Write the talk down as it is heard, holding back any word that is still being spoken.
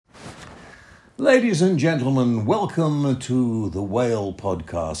Ladies and gentlemen, welcome to the Whale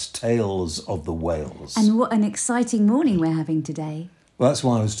Podcast, Tales of the Whales. And what an exciting morning we're having today. Well, that's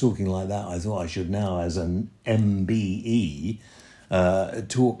why I was talking like that. I thought I should now, as an MBE,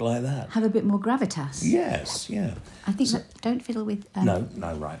 talk like that. Have a bit more gravitas. Yes, yeah. I think don't fiddle with... No,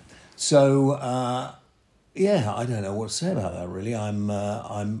 right. So, yeah, I don't know what to say about that, really.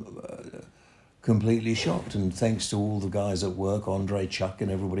 I'm completely shocked, and thanks to all the guys at work, Andre, Chuck, and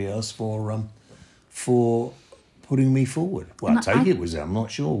everybody else, for putting me forward. Well, I take it was I'm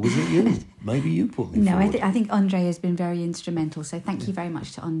not sure. Was it you? Maybe you put me forward. No, I think Andre has been very instrumental, so thank you very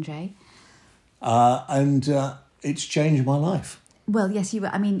much to Andre. And it's changed my life. Well, yes, you were.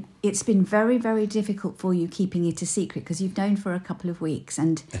 I mean, it's been very, very difficult for you keeping it a secret because you've known for a couple of weeks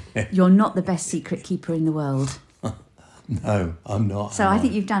and you're not the best secret keeper in the world. No, I'm not. So I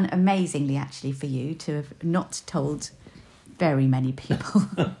think you've done amazingly, actually, for you to have not told very many people.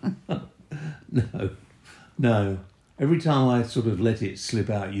 No. Every time I sort of let it slip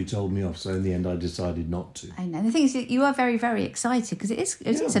out, you told me off. So in the end, I decided not to. I know. The thing is, you are very, very excited because it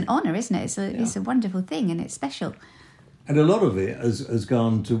is an honour, isn't it? It's a wonderful thing and it's special. And a lot of it has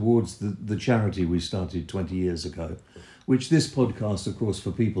gone towards the charity we started 20 years ago, which this podcast, of course,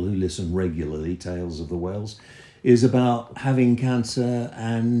 for people who listen regularly, Tales of the Whales, is about having cancer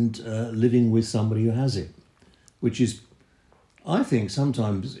and living with somebody who has it, which is, I think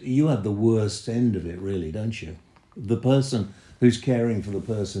sometimes you have the worst end of it, really, don't you? The person who's caring for the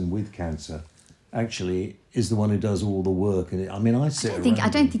person with cancer actually is the one who does all the work. And I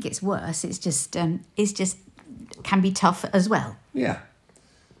don't think it's worse. It's just can be tough as well. Yeah.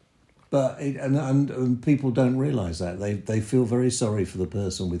 But and people don't realise that. They feel very sorry for the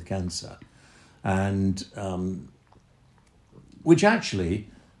person with cancer. And which actually,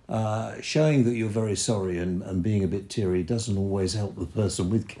 showing that you're very sorry and being a bit teary doesn't always help the person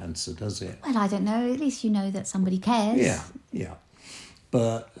with cancer, does it? Well, I don't know. At least you know that somebody cares. Yeah.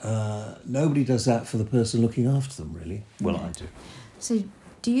 But nobody does that for the person looking after them, really. Well, I do. So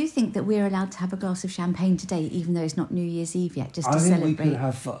do you think that we're allowed to have a glass of champagne today, even though it's not New Year's Eve yet, just to celebrate? I think we could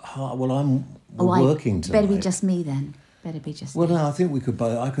have... I'm working tonight. Better be just me, then. Better be just me. Well, no, I think we could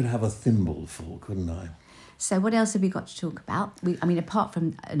both... I could have a thimbleful, couldn't I? So what else have we got to talk about? Apart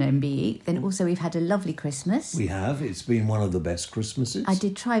from an MBE, then also we've had a lovely Christmas. We have. It's been one of the best Christmases. I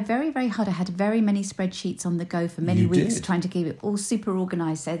did try very, very hard. I had very many spreadsheets on the go for many weeks, trying to keep it all super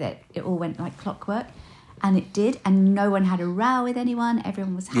organised so that it all went like clockwork. And it did, and no one had a row with anyone.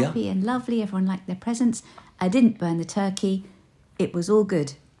 Everyone was happy and lovely. Everyone liked their presents. I didn't burn the turkey. It was all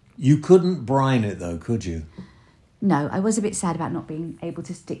good. You couldn't brine it, though, could you? No, I was a bit sad about not being able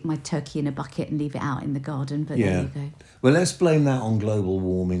to stick my turkey in a bucket and leave it out in the garden, but there you go. Well, let's blame that on global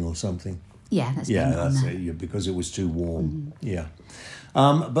warming or something. Yeah, that's it, because it was too warm. Mm-hmm. Yeah.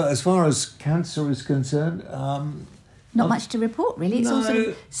 But as far as cancer is concerned... not much to report, really. It's all sort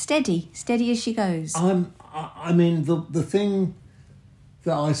of steady as she goes. The thing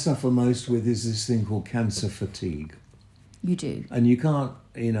that I suffer most with is this thing called cancer fatigue. You do. And you can't,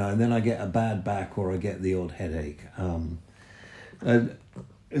 and then I get a bad back or I get the odd headache. And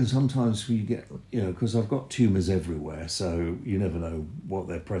sometimes you get, because I've got tumours everywhere, so you never know what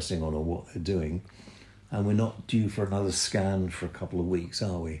they're pressing on or what they're doing. And we're not due for another scan for a couple of weeks,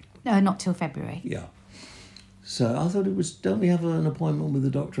 are we? No, not till February. Yeah. So I thought don't we have an appointment with the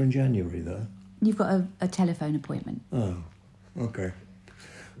doctor in January, though? You've got a telephone appointment. Oh, okay.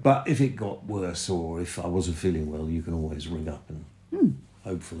 But if it got worse or if I wasn't feeling well, you can always ring up and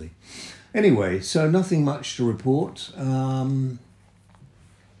hopefully. Anyway, so nothing much to report. Because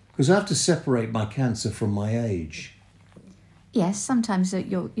I have to separate my cancer from my age. Yes, sometimes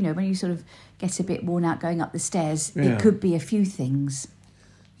when you sort of get a bit worn out going up the stairs, it could be a few things.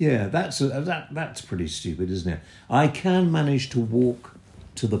 Yeah, that's pretty stupid, isn't it? I can manage to walk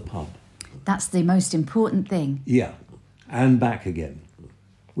to the pub. That's the most important thing. Yeah, and back again,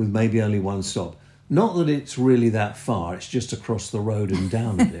 with maybe only one stop. Not that it's really that far, it's just across the road and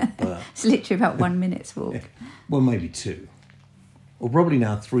down a bit. But it's literally about 1 minute's walk. Yeah. Well, maybe 2. Or probably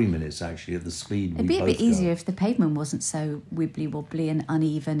now 3 minutes, actually, at the speed It'd be a bit easier if the pavement wasn't so wibbly-wobbly and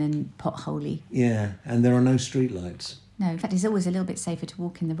uneven and potholey. Yeah, and there are no street lights. No, in fact, it's always a little bit safer to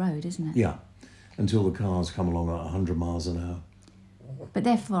walk in the road, isn't it? Yeah, until the cars come along at 100 miles an hour. But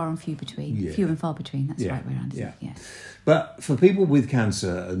they're far and few between. Yeah. Few and far between, that's the right way around, isn't it? Yeah. But for people with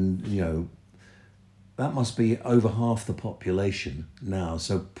cancer, and, that must be over half the population now.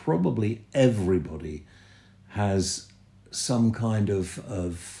 So probably everybody has some kind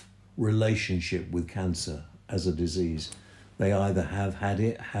of relationship with cancer as a disease. They either have had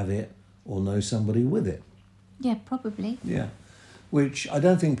it, have it, or know somebody with it. Yeah, probably. Yeah. which I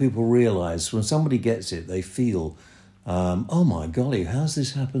don't think people realise. When somebody gets it, they feel, oh my golly, how's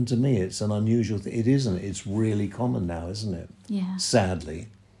this happened to me? It's an unusual thing. It isn't. It's really common now, isn't it? Yeah. Sadly.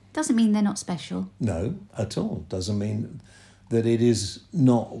 Doesn't mean they're not special. No, at all. Doesn't mean that it is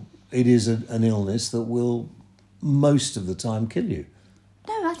not. It is an illness that will most of the time kill you.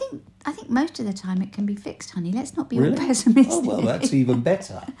 No, I think most of the time it can be fixed, honey. Let's not be Really? all pessimistic. Oh, well, that's even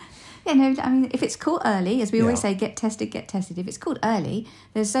better. Yeah, no, I mean, if it's caught early, as we always say, get tested. If it's caught early,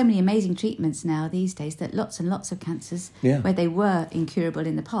 there's so many amazing treatments now these days that lots and lots of cancers, where they were incurable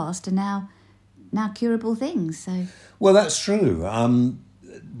in the past, are now curable things. So, well, that's true.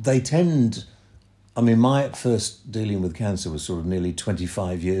 They tend... I mean, my first dealing with cancer was sort of nearly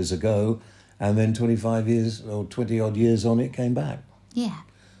 25 years ago, and then 25 years or 20-odd years on, it came back. Yeah.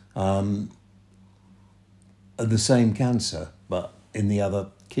 The same cancer, but in the other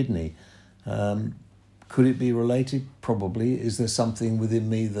kidney. Could it be related? Probably. Is there something within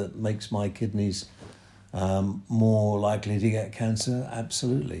me that makes my kidneys more likely to get cancer?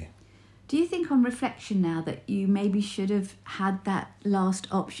 Absolutely. Do you think on reflection now that you maybe should have had that last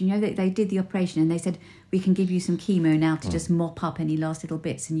option? You know, that they did the operation and they said, we can give you some chemo now to just mop up any last little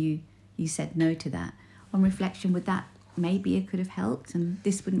bits, and you said no to that. On reflection, would that maybe it could have helped and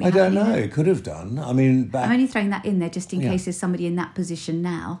this wouldn't be I don't know. then? It could have done. I mean... I'm only throwing that in there just in case there's somebody in that position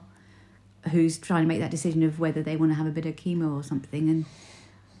now who's trying to make that decision of whether they want to have a bit of chemo or something, and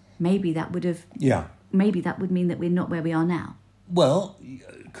maybe that would have... Yeah. Maybe that would mean that we're not where we are now. Well,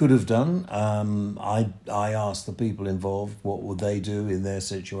 could have done. I asked the people involved what would they do in their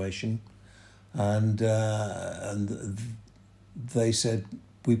situation, and they said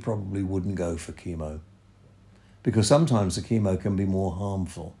we probably wouldn't go for chemo, because sometimes the chemo can be more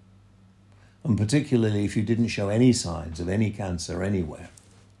harmful, and particularly if you didn't show any signs of any cancer anywhere.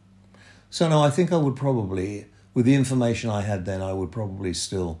 So no, I think I would probably, with the information I had then, I would probably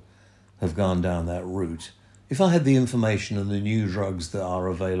still have gone down that route. If I had the information and the new drugs that are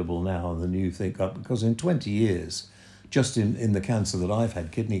available now and the new thing, because in 20 years, just in the cancer that I've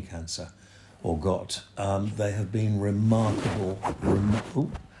had, kidney cancer, or got, they have been remarkable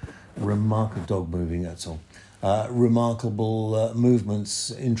dog moving, that's all. Remarkable movements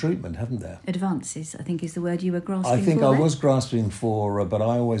in treatment, haven't there? Advances, I think, is the word you were grasping for. I think I was grasping for, but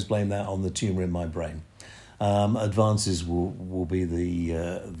I always blame that on the tumour in my brain. Advances will be the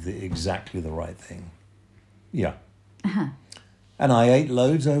exactly the right thing. Yeah. Uh-huh. And I ate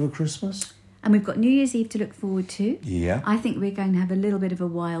loads over Christmas. And we've got New Year's Eve to look forward to. Yeah. I think we're going to have a little bit of a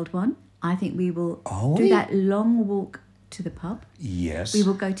wild one. I think we will do that long walk to the pub. Yes. We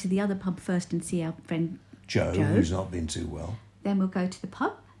will go to the other pub first and see our friend Joe, who's not been too well. Then we'll go to the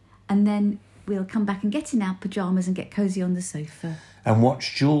pub, and then we'll come back and get in our pyjamas and get cosy on the sofa. And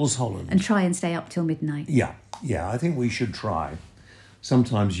watch Jules Holland. And try and stay up till midnight. Yeah, I think we should try.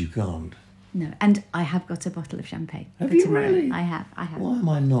 Sometimes you can't. No, and I have got a bottle of champagne. Have you tomorrow. really? I have. Why am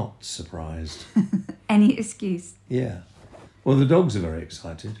I not surprised? Any excuse. Yeah. Well, the dogs are very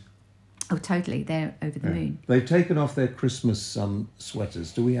excited. Oh, totally. They're over the moon. They've taken off their Christmas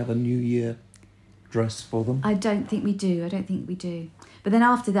sweaters. Do we have a New Year dress for them? I don't think we do. But then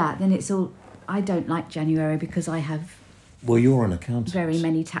after that, then it's all... I don't like January because I have... Well, you're an accountant. Very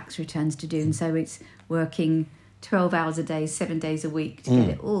many tax returns to do, and so it's working 12 hours a day, 7 days a week to get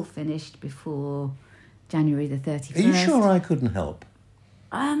it all finished before January the 31st. Are you sure I couldn't help?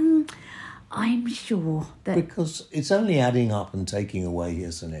 I'm sure that... Because it's only adding up and taking away,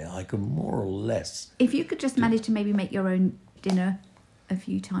 isn't it? I could more or less... If you could just manage to maybe make your own dinner a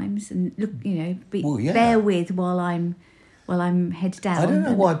few times and look, bear with while I'm head down. I don't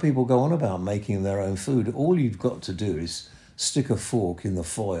know why people go on about making their own food. All you've got to do is stick a fork in the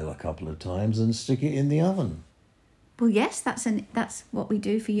foil a couple of times and stick it in the oven. Well, yes, that's what we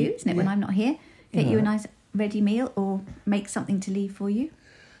do for you, isn't it? When I'm not here, get you a nice ready meal or make something to leave for you.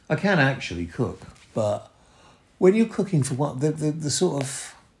 I can actually cook, but when you're cooking for what the sort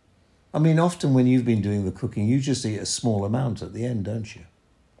of... I mean, often when you've been doing the cooking, you just eat a small amount at the end, don't you?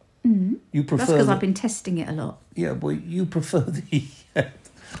 Mm. You prefer... That's because I've been testing it a lot. Yeah, well, you prefer the...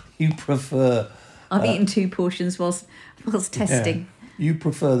 you prefer... I've eaten 2 portions whilst testing. Yeah. You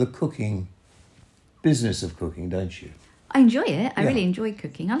prefer the cooking... business of cooking, don't you? I enjoy it. I really enjoy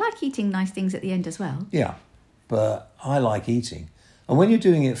cooking. I like eating nice things at the end as well. Yeah, but I like eating. And when you're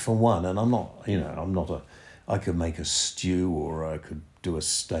doing it for one, and I could make a stew or I could do a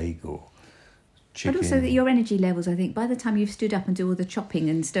steak or chicken. But also that your energy levels, I think, by the time you've stood up and do all the chopping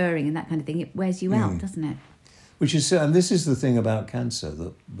and stirring and that kind of thing, it wears you out, doesn't it? Which is, and this is the thing about cancer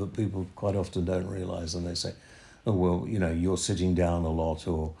that people quite often don't realise, and they say, oh, well, you're sitting down a lot,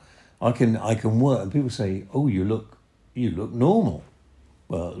 or I can work. And people say, oh, you look You look normal.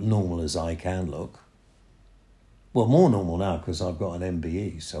 Well, normal as I can look. Well, more normal now because I've got an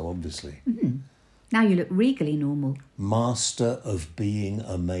MBE, so obviously. Mm. Now you look regally normal. Master of being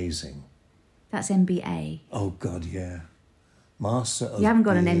amazing. That's MBA. Oh, God, yeah. Master of You haven't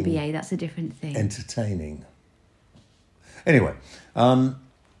got an being MBA, that's a different thing. entertaining. Anyway,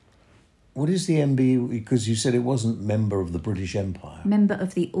 what is the MBE? Because you said it wasn't member of the British Empire. Member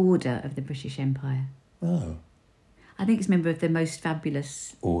of the Order of the British Empire. Oh. I think it's member of the Most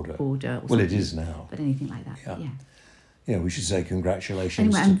Fabulous Order. Or well, it is now. But anything like that, yeah. Yeah, we should say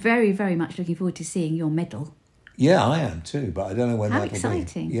congratulations. Anyway, I'm very, very much looking forward to seeing your medal. Yeah, I am too, but I don't know when that'll be. How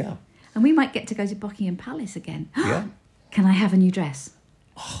exciting. Yeah. And we might get to go to Buckingham Palace again. Yeah. Can I have a new dress?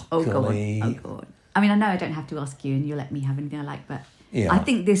 Oh, go on. Oh, go on. I mean, I know I don't have to ask you and you'll let me have anything I like, but yeah. I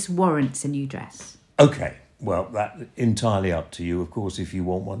think this warrants a new dress. Okay. Well, that entirely up to you, of course, if you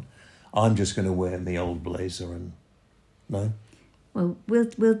want one. I'm just going to wear my old blazer and... No? Well,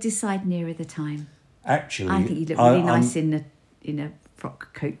 we'll decide nearer the time. Actually... I think you look really nice in a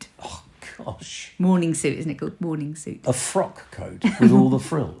frock coat. Oh, gosh. Morning suit, isn't it called? Morning suit. A frock coat with all the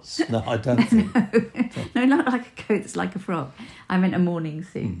frills? No, I don't think. No, not like a coat that's like a frock. I meant a morning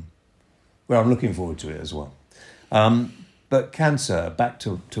suit. Well, I'm looking forward to it as well. But cancer, back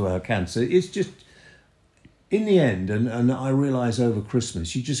to our cancer, it's just... In the end, and I realise over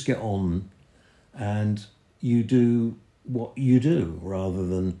Christmas, you just get on and you do what you do rather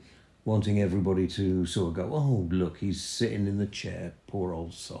than wanting everybody to sort of go, oh, look, he's sitting in the chair, poor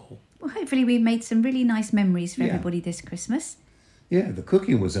old soul. Well, hopefully we've made some really nice memories for everybody this Christmas. Yeah, the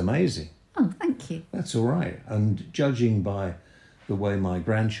cooking was amazing. Oh, thank you. That's all right. And judging by the way my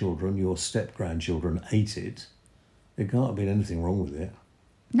grandchildren, your step-grandchildren, ate it, there can't have been anything wrong with it.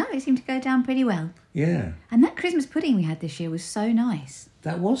 No, it seemed to go down pretty well. Yeah. And that Christmas pudding we had this year was so nice.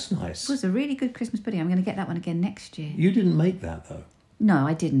 That was nice. It was a really good Christmas pudding. I'm going to get that one again next year. You didn't make that, though. No,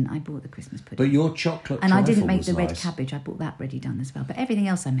 I didn't. I bought the Christmas pudding. But your chocolate and I didn't trifle make was the red nice. cabbage. I bought that ready done as well. But everything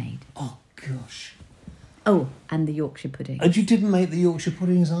else I made. Oh, gosh. Oh, and the Yorkshire pudding. And you didn't make the Yorkshire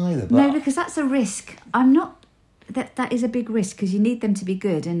puddings either. But No, because that's a risk. I'm not... That is a big risk because you need them to be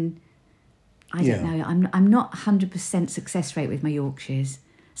good. And I don't know. I'm not 100% success rate with my Yorkshires.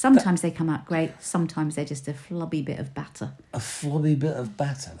 Sometimes they come out great. Sometimes they're just a flubby bit of batter. A flubby bit of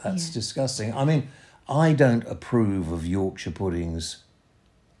batter? That's disgusting. I mean, I don't approve of Yorkshire puddings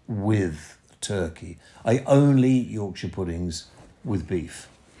with turkey. I only eat Yorkshire puddings with beef.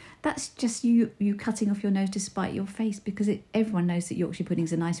 That's just you cutting off your nose to spite your face because everyone knows that Yorkshire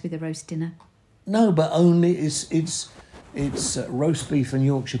puddings are nice with a roast dinner. No, but only it's roast beef and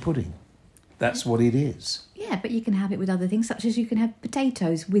Yorkshire pudding. That's what it is. Yeah, but you can have it with other things, such as you can have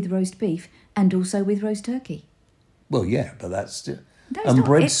potatoes with roast beef and also with roast turkey. Well, yeah, but that's... No, and not.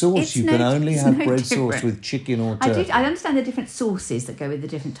 bread sauce, you can only have bread different. sauce with chicken or turkey. I understand the different sauces that go with the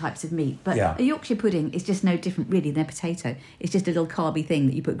different types of meat, but a Yorkshire pudding is just no different really than a potato. It's just a little carby thing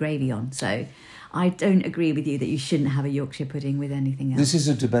that you put gravy on. So I don't agree with you that you shouldn't have a Yorkshire pudding with anything else. This is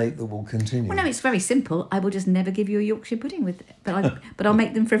a debate that will continue. Well, no, it's very simple. I will just never give you a Yorkshire pudding but I'll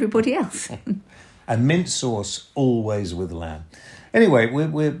make them for everybody else. And mint sauce always with lamb. Anyway,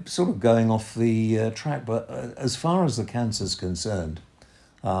 we're sort of going off the track, but as far as the cancer's concerned,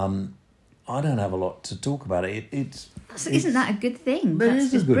 I don't have a lot to talk about it. Isn't that a good thing?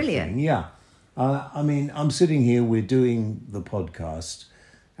 That's just a good brilliant. thing, yeah. I mean, I'm sitting here, we're doing the podcast,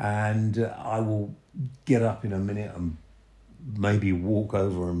 and I will get up in a minute and maybe walk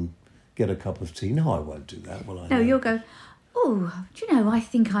over and get a cup of tea. No, I won't do that, will I? No, you'll go... Oh, do you know, I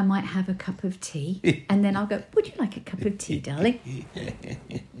think I might have a cup of tea. And then I'll go, would you like a cup of tea, darling?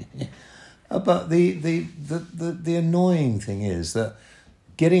 But the annoying thing is that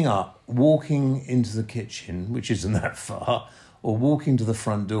getting up, walking into the kitchen, which isn't that far, or walking to the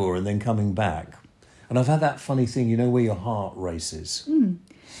front door and then coming back. And I've had that funny thing, you know, where your heart races. Mm.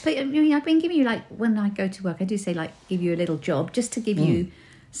 But I mean, I've been giving you, like, when I go to work, I do say, like, give you a little job just to give you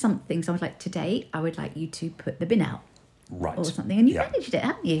something. So I was like, today, I would like you to put the bin out. Right. Or something. And you managed it,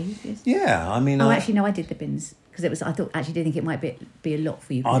 haven't you? Yeah, I mean... actually, no, I did the bins. Because I did think it might be a lot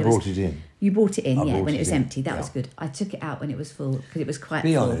for you. I brought it in. You brought it in, when it was empty. That was good. I took it out when it was full, because it was quite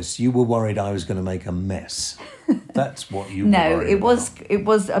full. Be full. honest, you were worried I was going to make a mess. That's what you were No, worried it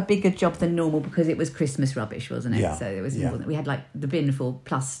was a bigger job than normal because it was Christmas rubbish, wasn't it? Yeah. So it was important. We had, like, the bin full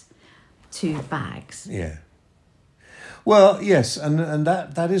plus 2 bags. Yeah. Well, yes, and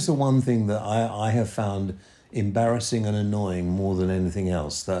that is the one thing that I have found embarrassing and annoying more than anything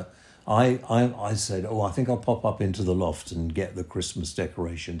else, that I said, I think I'll pop up into the loft and get the Christmas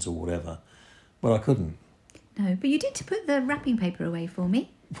decorations or whatever, but I couldn't. No, but you did to put the wrapping paper away for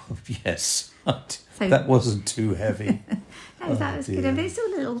me. Yes. That wasn't too heavy. No, that was good. It's all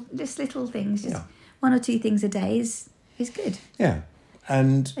little things. Just one or two things a day is good. Yeah.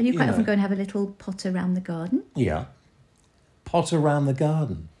 And you quite often go and have a little pot around the garden. Yeah. Pot around the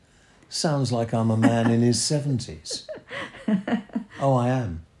garden. Sounds like I'm a man in his 70s. Oh, I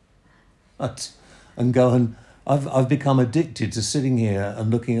am. And go and... I've become addicted to sitting here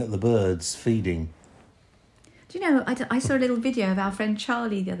and looking at the birds feeding. Do you know, I saw a little video of our friend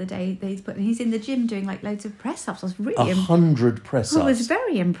Charlie the other day. He's in the gym doing like loads of press-ups. I was really... 100 press-ups. I was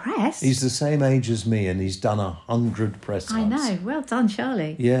very impressed. He's the same age as me and he's done 100 press-ups. I know. Well done,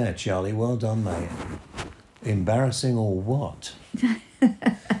 Charlie. Yeah, Charlie, well done, mate. Embarrassing or what?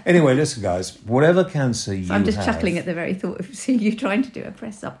 Anyway, listen, guys, whatever cancer you have... I'm just chuckling at the very thought of seeing you trying to do a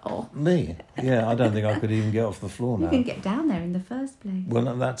press-up. Oh. Me? Yeah, I don't think I could even get off the floor now. You can get down there in the first place.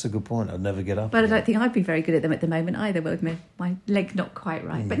 Well, that's a good point. I'd never get up. But again. I don't think I'd be very good at them at the moment either, with my leg not quite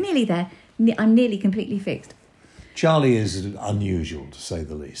right. But nearly there. I'm nearly completely fixed. Charlie is unusual, to say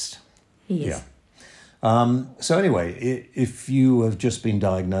the least. He is. Yeah. So anyway, if you have just been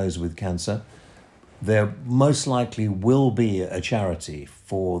diagnosed with cancer... there most likely will be a charity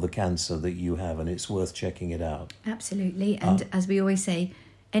for the cancer that you have, and it's worth checking it out. Absolutely. And as we always say,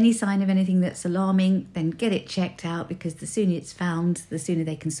 any sign of anything that's alarming, then get it checked out, because the sooner it's found, the sooner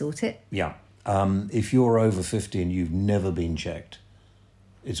they can sort it. Yeah. If you're over 50 and you've never been checked,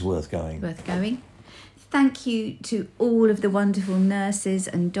 it's worth going. Thank you to all of the wonderful nurses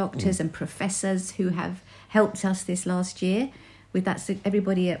and doctors and professors who have helped us this last year. With that, so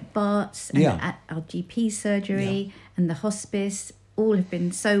everybody at Bart's and at our GP surgery and the hospice, all have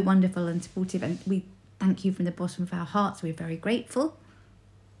been so wonderful and supportive, and we thank you from the bottom of our hearts. We're very grateful.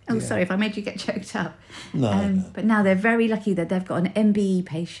 Oh, sorry if I made you get choked up. No. But now they're very lucky that they've got an MBE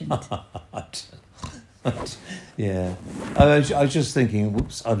patient. Yeah. I was just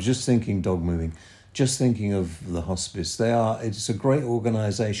thinking, dog moving, just thinking of the hospice. It's a great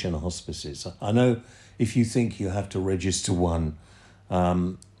organisation, hospices. I know if you think you have to register one,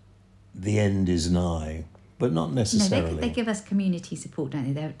 the end is nigh, but not necessarily. No, they give us community support,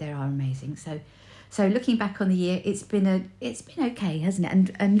 don't they? They are amazing. So looking back on the year, it's been okay, hasn't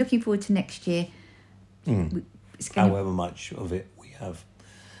it? And looking forward to next year. However much of it we have.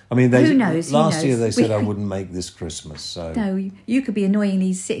 I mean, who knows? Last year they said I wouldn't make this Christmas. So no, you could be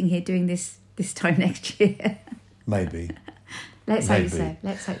annoyingly sitting here doing this time next year. Maybe. Let's hope so.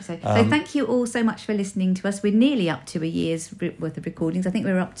 So thank you all so much for listening to us. We're nearly up to a year's worth of recordings. I think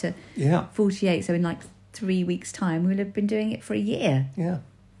we're up to 48. So in like 3 weeks' time, we'll have been doing it for a year. Yeah.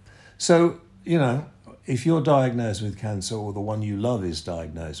 So, if you're diagnosed with cancer, or the one you love is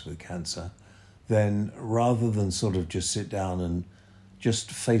diagnosed with cancer, then rather than sort of just sit down and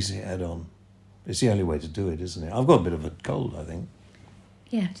just face it head on, it's the only way to do it, isn't it? I've got a bit of a cold, I think.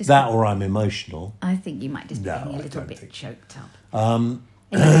 Yeah, or I'm emotional. I think you might just be a little bit choked up.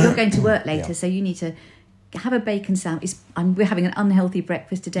 Anyway, you're going to work later, so you need to have a bacon sandwich. We're having an unhealthy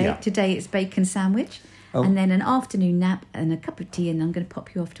breakfast today. Yeah. Today it's bacon sandwich, and then an afternoon nap and a cup of tea, and I'm going to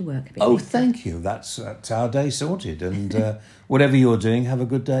pop you off to work a bit later. Thank you. That's our day sorted. And whatever you're doing, have a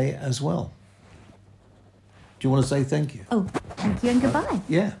good day as well. Do you want to say thank you? Oh, thank you and goodbye.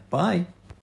 Yeah, bye.